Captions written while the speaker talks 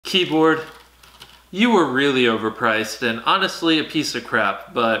Keyboard, you were really overpriced and honestly a piece of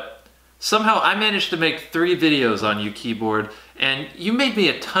crap, but somehow I managed to make 3 videos on you, Keyboard, and you made me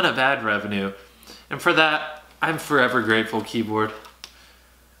a ton of ad revenue. And for that, I'm forever grateful, Keyboard.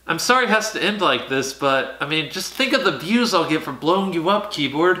 I'm sorry it has to end like this, but I mean, just think of the views I'll get for blowing you up,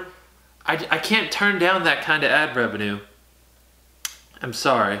 Keyboard. I can't turn down that kind of ad revenue. I'm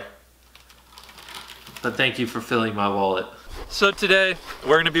sorry. But thank you for filling my wallet. So today,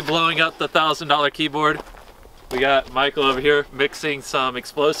 we're gonna be blowing up the $1,000 keyboard. We got Michael over here mixing some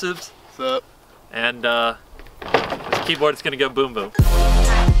explosives. What's up? And this keyboard's gonna go boom boom.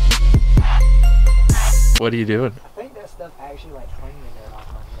 What are you doing? I think that stuff actually like hung in there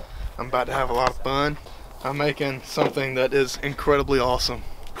off my head. I'm about to have a lot of fun. I'm making something that is incredibly awesome.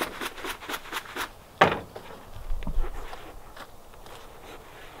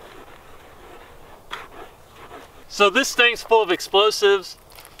 So this thing's full of explosives.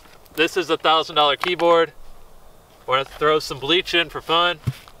 This is a $1,000 keyboard. We're gonna throw some bleach in for fun.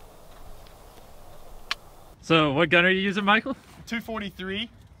 So what gun are you using, Michael? 243.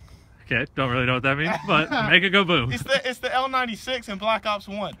 Okay, don't really know what that means, but make it go boom. It's the L96 in Black Ops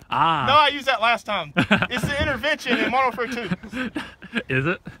 1. Ah. No, I used that last time. It's the intervention in Modern Warfare 2. Is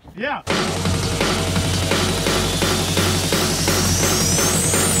it? Yeah.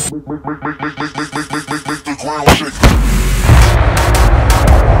 Make the ground shake.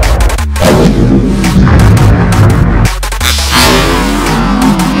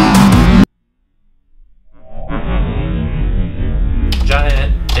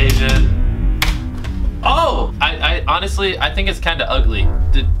 Giant Asian. Oh, I honestly, I think it's kind of ugly,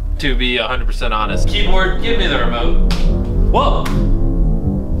 to be 100% honest. Keyboard, give me the remote. Whoa.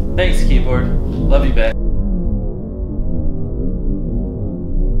 Thanks, Keyboard. Love you back.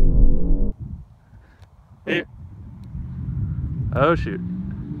 Here. Oh shoot.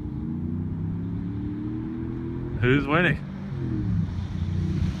 Who's winning?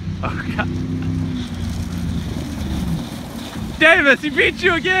 Oh god. Davis, he beat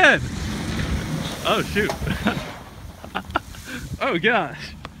you again! Oh shoot. Oh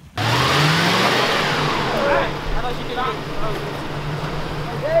gosh.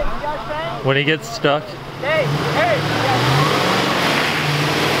 When he gets stuck. Hey, hey!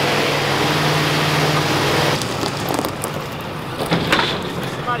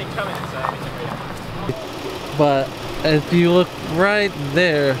 Coming But if you look right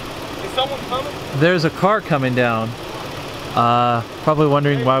there, Is someone coming? there's a car coming down. Probably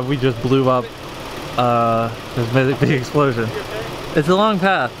wondering why we just blew up this big explosion. It's a long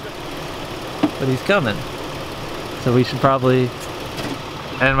path, but he's coming. So we should probably,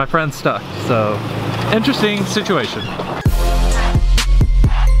 and my friend's stuck, so interesting situation.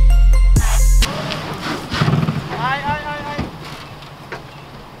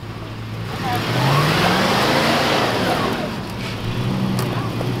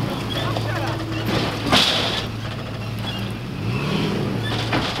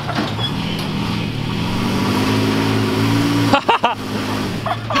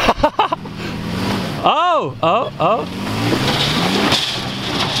 Oh.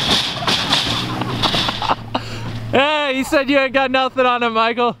 Hey, he said you ain't got nothing on him,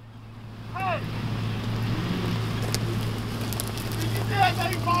 Michael. Hey! Did you see that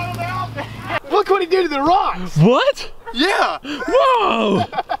thing falling down? Look what he did to the rocks! What? Yeah! Whoa!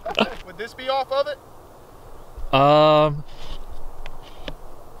 Would this be off of it?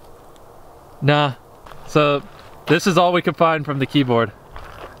 Nah. So, this is all we could find from the keyboard.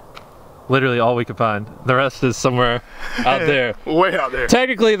 Literally all we could find. The rest is somewhere out there. Way out there.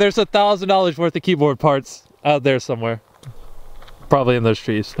 Technically, there's $1,000 worth of keyboard parts out there somewhere. Probably in those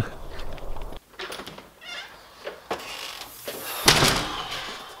trees.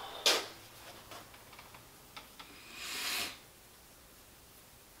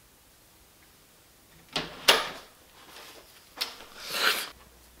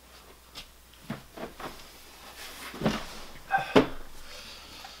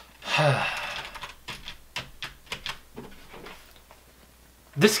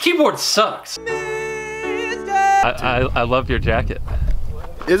 This keyboard sucks. I love your jacket.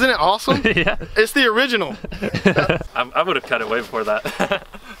 Isn't it awesome? Yeah. It's the original. I would have cut it way before that.